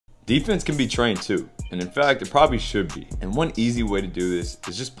Defense can be trained too, and in fact, it probably should be. And one easy way to do this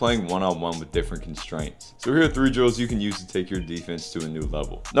is just playing one-on-one with different constraints. So here are 3 drills you can use to take your defense to a new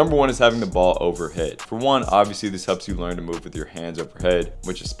level. Number 1 is having the ball overhead. For one, obviously this helps you learn to move with your hands overhead,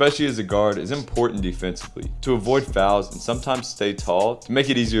 which especially as a guard is important defensively, to avoid fouls and sometimes stay tall to make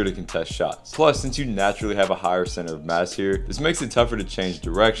it easier to contest shots. Plus, since you naturally have a higher center of mass here, this makes it tougher to change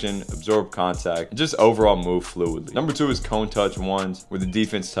direction, absorb contact, and just overall move fluidly. Number 2 is cone touch ones, where the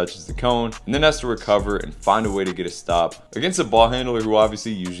defense touches the cone and then has to recover and find a way to get a stop against a ball handler who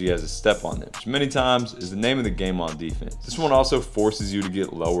obviously usually has a step on them, which many times is the name of the game on defense. This one also forces you to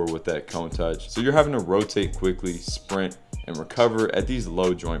get lower with that cone touch, so you're having to rotate quickly, sprint, and recover at these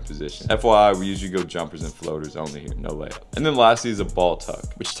low joint positions. FYI, we usually go jumpers and floaters only here, no layup. And then lastly is a ball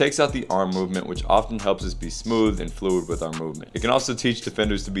tuck, which takes out the arm movement, which often helps us be smooth and fluid with our movement. It can also teach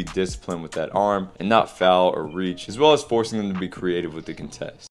defenders to be disciplined with that arm and not foul or reach, as well as forcing them to be creative with the contest.